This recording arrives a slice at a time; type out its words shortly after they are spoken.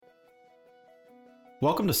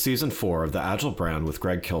Welcome to Season 4 of The Agile Brand with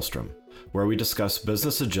Greg Kihlstrom, where we discuss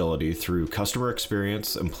business agility through customer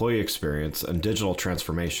experience, employee experience, and digital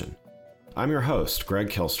transformation. I'm your host, Greg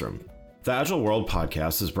Kihlstrom. The Agile World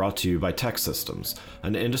podcast is brought to you by TEKsystems,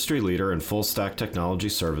 an industry leader in full-stack technology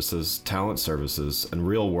services, talent services, and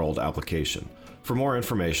real-world application. For more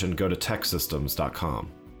information, go to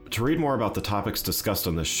teksystems.com. To read more about the topics discussed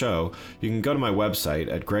on this show, you can go to my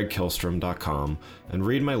website at gregkihlstrom.com and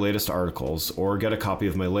read my latest articles or get a copy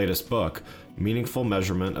of my latest book, Meaningful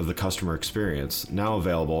Measurement of the Customer Experience, now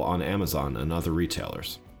available on Amazon and other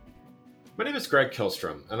retailers. My name is Greg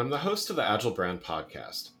Kihlstrom, and I'm the host of the Agile Brand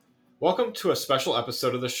podcast. Welcome to a special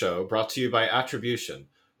episode of the show brought to you by Attribution,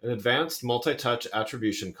 an advanced multi-touch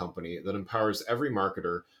attribution company that empowers every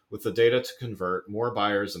marketer with the data to convert more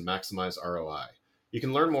buyers and maximize ROI. You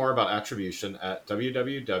can learn more about Attribution at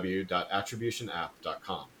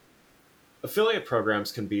www.attributionapp.com. Affiliate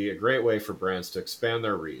programs can be a great way for brands to expand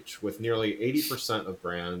their reach, with nearly 80% of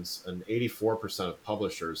brands and 84% of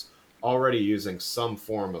publishers already using some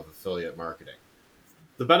form of affiliate marketing.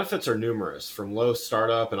 The benefits are numerous, from low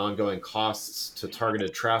startup and ongoing costs to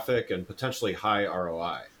targeted traffic and potentially high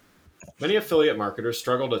ROI. Many affiliate marketers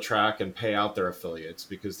struggle to track and pay out their affiliates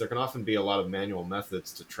because there can often be a lot of manual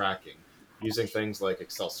methods to tracking, using things like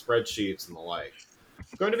Excel spreadsheets and the like.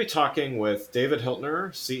 I'm going to be talking with David Hiltner,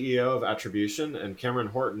 CEO of Attribution, and Cameron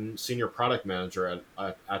Horton, Senior Product Manager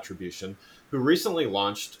at Attribution, who recently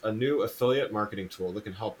launched a new affiliate marketing tool that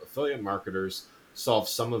can help affiliate marketers solve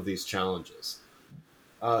some of these challenges.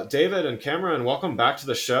 David and Cameron, welcome back to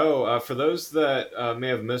the show. For those that may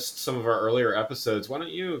have missed some of our earlier episodes, why don't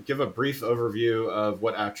you give a brief overview of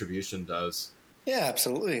what Attribution does? Yeah,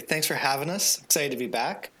 absolutely. Thanks for having us. Excited to be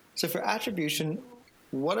back. So for Attribution,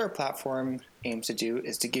 what our platform aims to do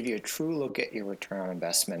is to give you a true look at your return on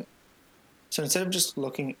investment. So instead of just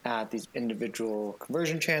looking at these individual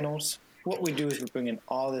conversion channels, what we do is we bring in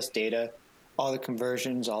all this data, all the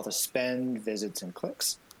conversions, all the spend, visits, and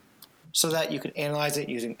clicks, so that you can analyze it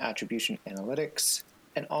using attribution analytics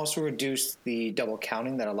and also reduce the double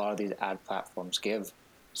counting that a lot of these ad platforms give.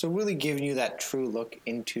 So really giving you that true look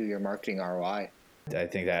into your marketing ROI. I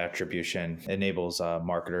think that attribution enables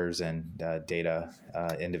marketers and data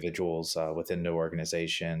individuals within the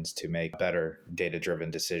organizations to make better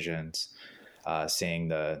data-driven decisions, seeing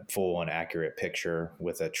the full and accurate picture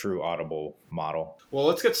with a true audible model. Well,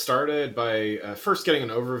 let's get started by first getting an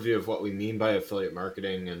overview of what we mean by affiliate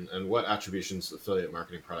marketing and what Attribution's affiliate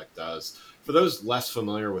marketing product does. For those less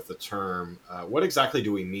familiar with the term, what exactly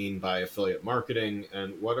do we mean by affiliate marketing,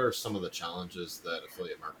 and what are some of the challenges that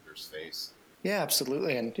affiliate marketers face? Yeah,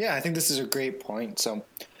 absolutely. And yeah, I think this is a great point. So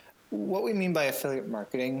what we mean by affiliate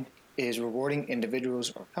marketing is rewarding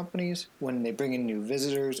individuals or companies when they bring in new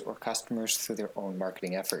visitors or customers through their own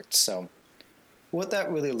marketing efforts. So what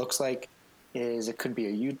that really looks like is it could be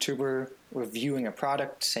a YouTuber reviewing a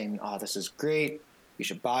product saying, oh, this is great, you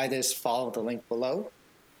should buy this, follow the link below.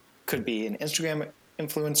 Could be an Instagram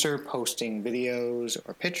influencer posting videos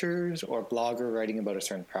or pictures, or a blogger writing about a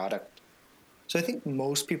certain product. So I think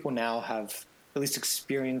most people now have at least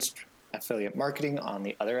experienced affiliate marketing on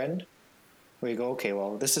the other end, where you go, okay,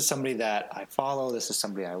 well, this is somebody that I follow, this is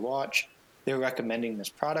somebody I watch, they're recommending this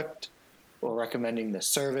product or recommending this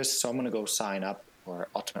service, so I'm going to go sign up or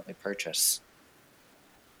ultimately purchase.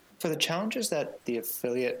 For the challenges that the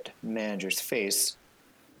affiliate managers face,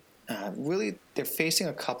 really they're facing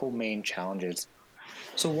a couple main challenges.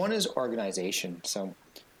 So one is organization. So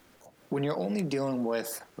when you're only dealing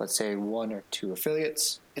with, let's say, one or two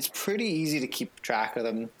affiliates, it's pretty easy to keep track of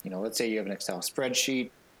them. Let's say you have an Excel spreadsheet.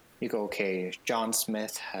 You go, okay, John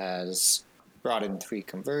Smith has brought in 3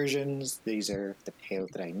 conversions. These are the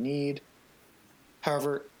payout that I need.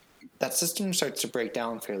 However, that system starts to break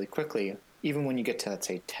down fairly quickly, even when you get to, let's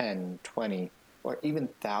say, 10, 20, or even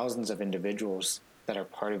thousands of individuals that are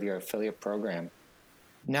part of your affiliate program.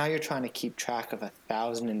 Now you're trying to keep track of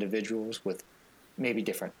 1,000 individuals with maybe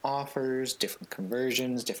different offers, different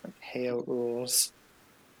conversions, different payout rules.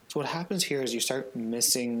 So what happens here is you start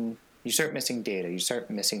missing data, you start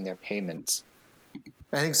missing their payments.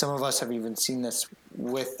 I think some of us have even seen this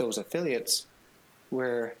with those affiliates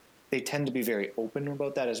where they tend to be very open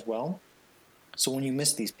about that as well. So when you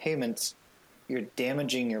miss these payments, you're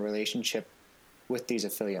damaging your relationship with these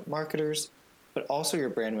affiliate marketers, but also your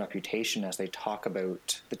brand reputation as they talk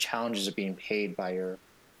about the challenges of being paid by your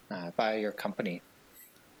company.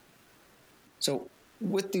 So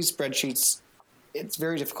with these spreadsheets, it's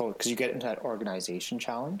very difficult because you get into that organization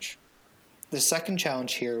challenge. The second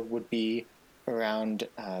challenge here would be around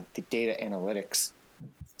the data analytics.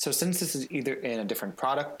 So since this is either in a different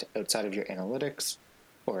product outside of your analytics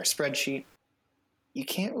or a spreadsheet, you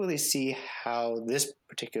can't really see how this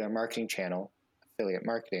particular marketing channel, affiliate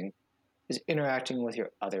marketing, is interacting with your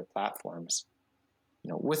other platforms.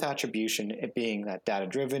 With attribution, it being that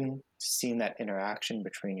data-driven, seeing that interaction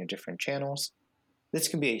between your different channels, this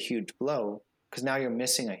can be a huge blow because now you're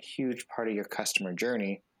missing a huge part of your customer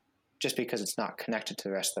journey just because it's not connected to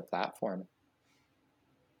the rest of the platform.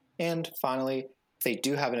 And finally, if they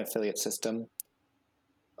do have an affiliate system,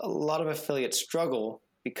 a lot of affiliates struggle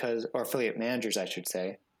or affiliate managers, I should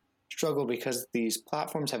say, struggle because these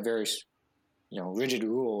platforms have very, rigid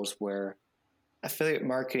rules where affiliate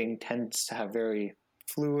marketing tends to have very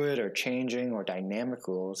fluid or changing or dynamic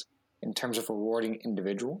rules in terms of rewarding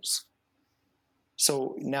individuals.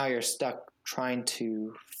 So now you're stuck trying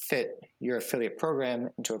to fit your affiliate program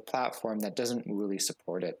into a platform that doesn't really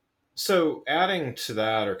support it. So adding to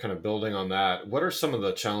that, or kind of building on that, what are some of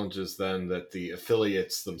the challenges then that the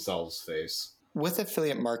affiliates themselves face? With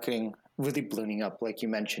affiliate marketing really ballooning up, like you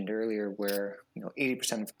mentioned earlier, where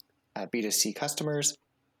 80% of B2C customers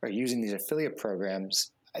are using these affiliate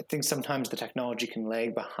programs, I think sometimes the technology can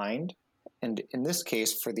lag behind. And in this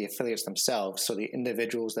case, for the affiliates themselves, so the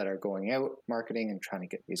individuals that are going out marketing and trying to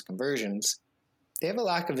get these conversions, they have a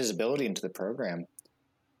lack of visibility into the program.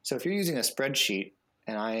 So if you're using a spreadsheet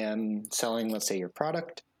and I am selling, let's say, your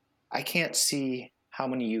product, I can't see how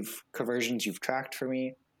many conversions you've tracked for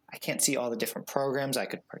me. I can't see all the different programs I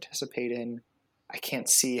could participate in. I can't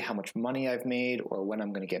see how much money I've made or when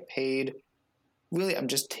I'm going to get paid. Really, I'm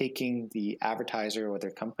just taking the advertiser or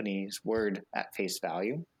their company's word at face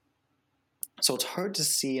value. So it's hard to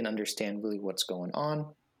see and understand really what's going on.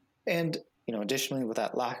 And, additionally, with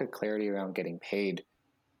that lack of clarity around getting paid,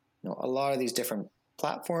 a lot of these different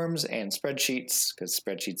platforms and spreadsheets, because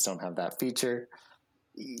spreadsheets don't have that feature,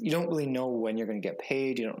 you don't really know when you're going to get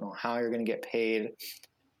paid. You don't know how you're going to get paid.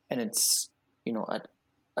 And it's,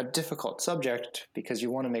 a difficult subject because you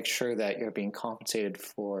want to make sure that you're being compensated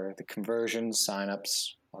for the conversions,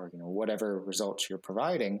 signups, or whatever results you're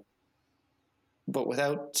providing. But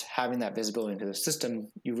without having that visibility into the system,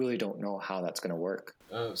 you really don't know how that's going to work.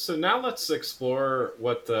 So now let's explore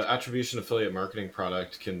what the Attribution affiliate marketing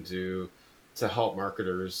product can do to help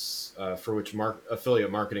marketers, for which affiliate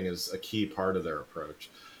marketing is a key part of their approach.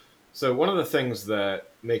 So one of the things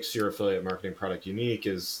that makes your affiliate marketing product unique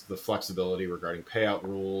is the flexibility regarding payout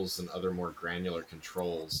rules and other more granular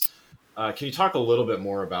controls. Can you talk a little bit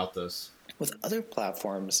more about this? With other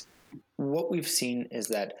platforms, what we've seen is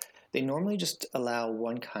that they normally just allow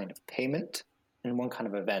one kind of payment and one kind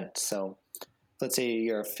of event. So let's say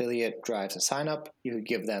your affiliate drives a sign up, you could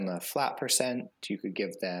give them a flat percent, you could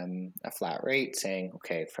give them a flat rate saying,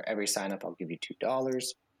 okay, for every sign up, I'll give you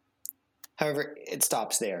 $2. However, it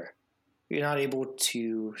stops there. You're not able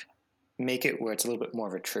to make it where it's a little bit more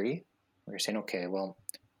of a tree, where you're saying, okay, well,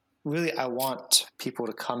 really, I want people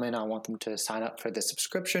to come in. I want them to sign up for the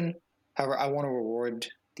subscription. However, I want to reward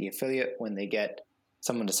the affiliate when they get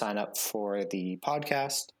someone to sign up for the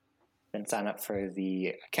podcast, then sign up for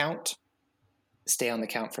the account, stay on the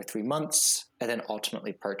account for 3 months, and then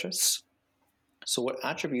ultimately purchase. So what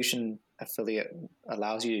Attribution affiliate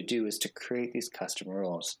allows you to do is to create these custom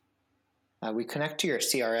rules. We connect to your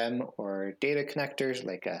CRM or data connectors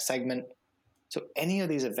like a segment. So any of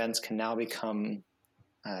these events can now become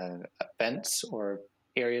events or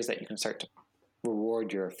areas that you can start to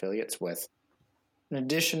reward your affiliates with. In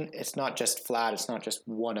addition, it's not just flat. It's not just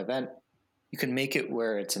one event. You can make it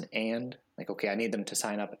where it's an and, like, okay, I need them to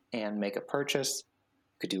sign up and make a purchase.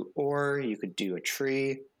 You could do or, you could do a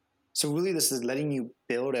tree. So really this is letting you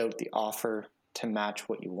build out the offer to match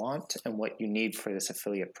what you want and what you need for this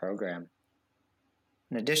affiliate program.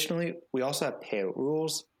 And additionally, we also have payout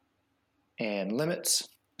rules and limits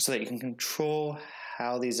so that you can control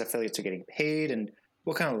how these affiliates are getting paid and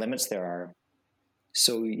what kind of limits there are.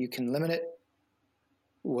 So you can limit it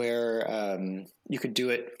where you could do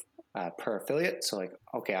it per affiliate. So like,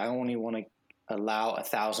 okay, I only want to allow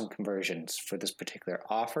 1,000 conversions for this particular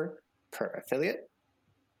offer per affiliate,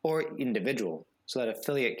 or individual. So that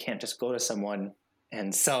affiliate can't just go to someone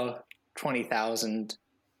and sell 20,000,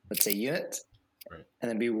 let's say, units, right, and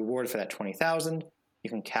then be rewarded for that 20,000. You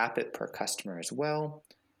can cap it per customer as well.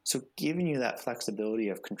 So giving you that flexibility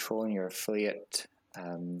of controlling your affiliate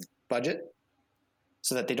budget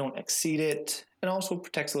so that they don't exceed it, and also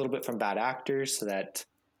protects a little bit from bad actors so that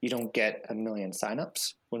you don't get 1 million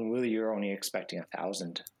signups when really you're only expecting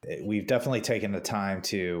 1,000. We've definitely taken the time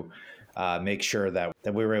to make sure that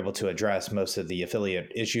we were able to address most of the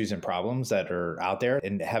affiliate issues and problems that are out there.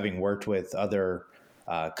 And having worked with other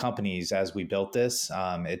companies as we built this,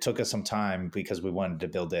 it took us some time because we wanted to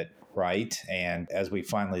build it right? And as we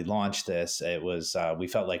finally launched this, it was we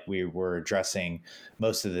felt like we were addressing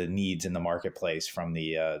most of the needs in the marketplace from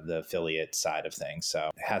the affiliate side of things. So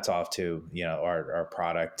hats off to our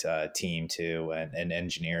product team too, and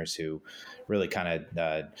engineers who really kind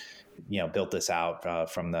of built this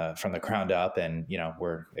out from the ground up, and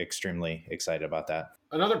we're extremely excited about that.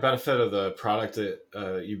 Another benefit of the product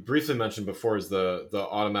that you briefly mentioned before is the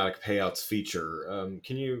automatic payouts feature.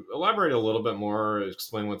 Can you elaborate a little bit more,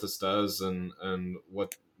 explain what this does, and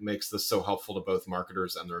what makes this so helpful to both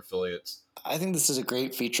marketers and their affiliates? I think this is a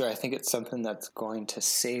great feature. I think it's something that's going to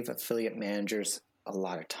save affiliate managers a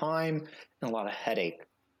lot of time and a lot of headache.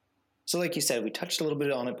 So like you said, we touched a little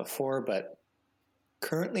bit on it before, but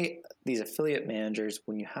currently these affiliate managers,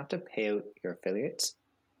 when you have to pay out your affiliates,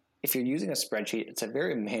 if you're using a spreadsheet, it's a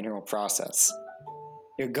very manual process.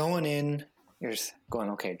 You're going in, you're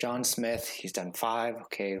going, okay, John Smith, he's done 5.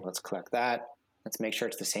 Okay, let's collect that. Let's make sure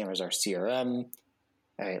it's the same as our CRM.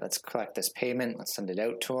 All right, let's collect this payment. Let's send it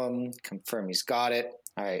out to him, confirm he's got it.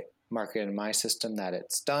 All right, mark it in my system that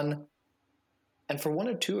it's done. And for 1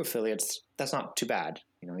 or 2 affiliates, that's not too bad.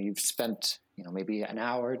 You've spent, maybe an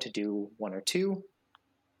hour to do 1 or 2,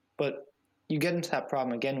 but you get into that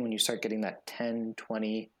problem again when you start getting that 10,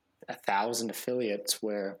 20, 1,000 affiliates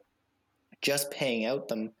where just paying out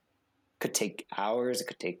them could take hours, it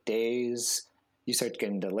could take days. You start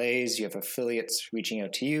getting delays. You have affiliates reaching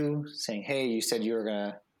out to you saying, hey, you said you were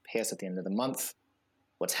going to pay us at the end of the month.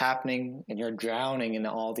 What's happening? And you're drowning in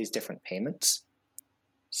all these different payments.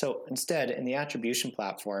 So instead, in the attribution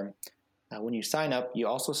platform, when you sign up, you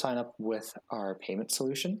also sign up with our payment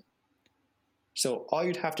solution. So all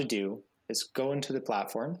you'd have to do is go into the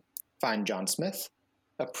platform, find John Smith,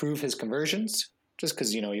 approve his conversions, just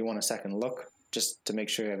because you want a second look, just to make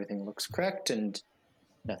sure everything looks correct and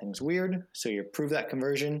nothing's weird. So you approve that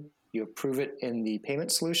conversion, you approve it in the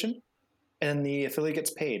payment solution, and the affiliate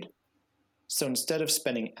gets paid. So instead of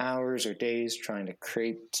spending hours or days trying to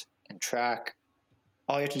create and track,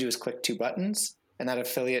 all you have to do is click 2 buttons, and that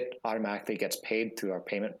affiliate automatically gets paid through our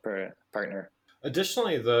payment partner.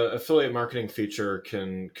 Additionally, the affiliate marketing feature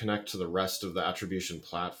can connect to the rest of the attribution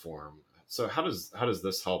platform. So how does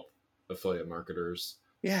this help affiliate marketers?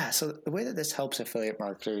 Yeah, so the way that this helps affiliate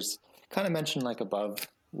marketers, kind of mentioned like above,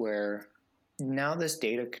 where now this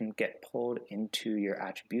data can get pulled into your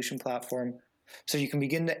attribution platform, so you can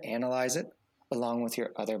begin to analyze it along with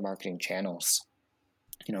your other marketing channels.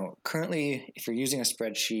 Currently, if you're using a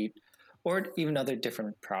spreadsheet or even other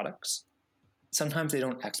different products, sometimes they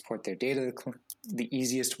don't export their data the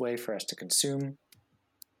easiest way for us to consume.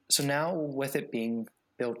 So now with it being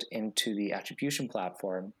built into the attribution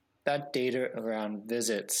platform, that data around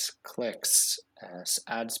visits, clicks,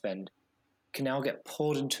 ad spend can now get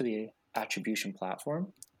pulled into the attribution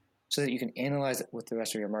platform so that you can analyze it with the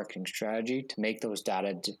rest of your marketing strategy to make those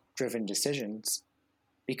data-driven decisions,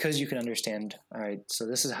 because you can understand, all right, so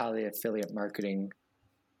this is how the affiliate marketing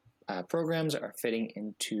programs are fitting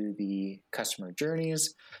into the customer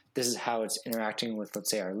journeys. This is how it's interacting with,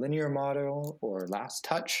 let's say, our linear model or last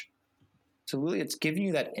touch. So really, it's giving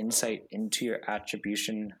you that insight into your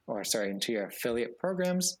into your affiliate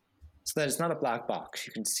programs, so that it's not a black box.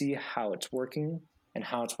 You can see how it's working and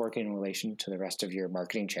how it's working in relation to the rest of your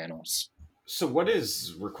marketing channels. So what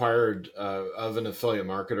is required of an affiliate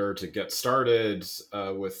marketer to get started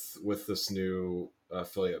with this new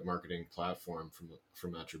affiliate marketing platform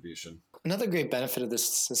from Attribution? Another great benefit of this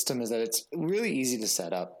system is that it's really easy to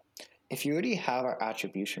set up. If you already have our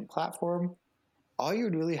attribution platform, all you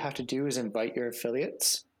would really have to do is invite your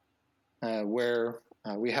affiliates, where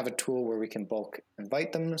we have a tool where we can bulk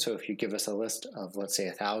invite them. So if you give us a list of, let's say,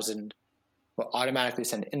 1,000, we'll automatically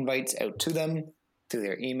send invites out to them through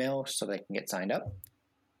their email so they can get signed up.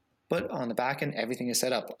 But on the back end, everything is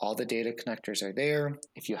set up. All the data connectors are there.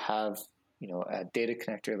 If you have a data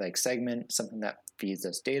connector like Segment, something that feeds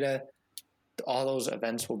us data, all those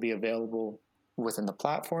events will be available within the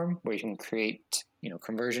platform, where you can create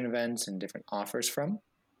conversion events and different offers from.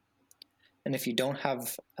 And if you don't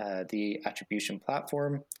have the attribution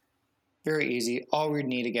platform, very easy. All we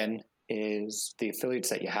need again is the affiliates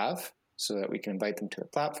that you have, so that we can invite them to the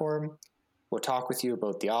platform. We'll talk with you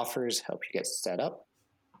about the offers, help you get set up,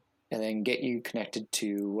 and then get you connected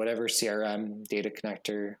to whatever CRM, data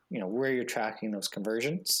connector, where you're tracking those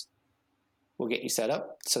conversions. We'll get you set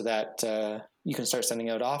up so that you can start sending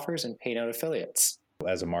out offers and paying out affiliates.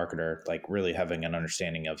 As a marketer, like really having an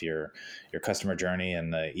understanding of your customer journey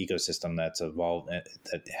and the ecosystem that's evolved,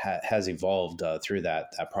 has evolved through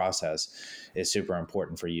that process, is super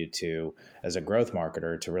important for you to, as a growth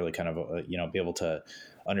marketer, to really kind of be able to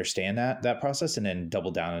understand that process and then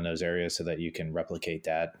double down in those areas so that you can replicate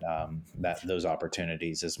those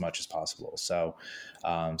opportunities as much as possible. So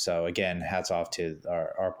again, hats off to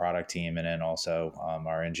our product team and then also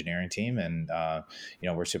our engineering team. And,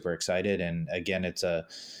 we're super excited. And again, it's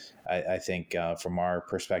I think from our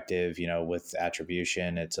perspective, with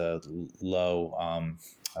attribution, it's a low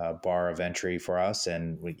bar of entry for us,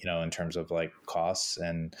 and in terms of like costs,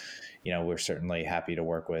 and we're certainly happy to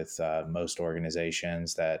work with most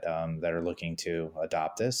organizations that are looking to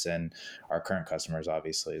adopt this, and our current customers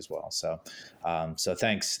obviously as well. So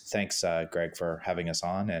thanks Greg for having us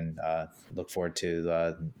on, and look forward to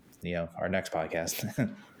our next podcast.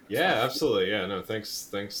 Yeah, absolutely. Yeah, no, thanks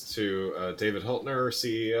to David Hiltner,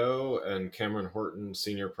 CEO, and Cameron Horton,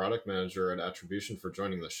 Senior Product Manager at Attribution, for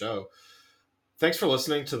joining the show. Thanks for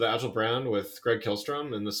listening to The Agile Brand with Greg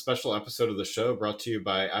Kihlstrom, and this special episode of the show brought to you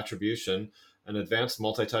by Attribution, an advanced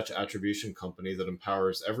multi-touch attribution company that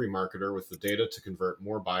empowers every marketer with the data to convert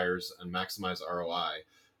more buyers and maximize ROI,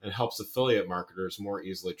 and helps affiliate marketers more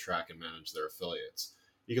easily track and manage their affiliates.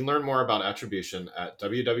 You can learn more about Attribution at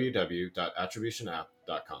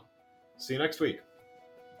www.attributionapp.com. See you next week.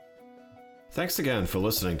 Thanks again for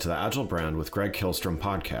listening to the Agile Brand with Greg Kihlstrom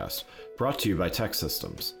podcast, brought to you by Tech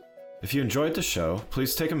Systems. If you enjoyed the show,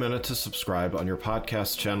 please take a minute to subscribe on your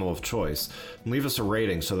podcast channel of choice and leave us a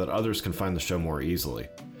rating so that others can find the show more easily.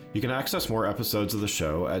 You can access more episodes of the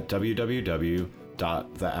show at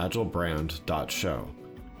www.theagilebrand.show.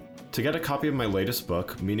 To get a copy of my latest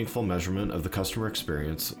book, Meaningful Measurement of the Customer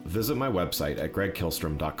Experience, visit my website at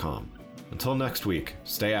gregkihlstrom.com. Until next week,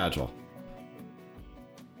 stay agile.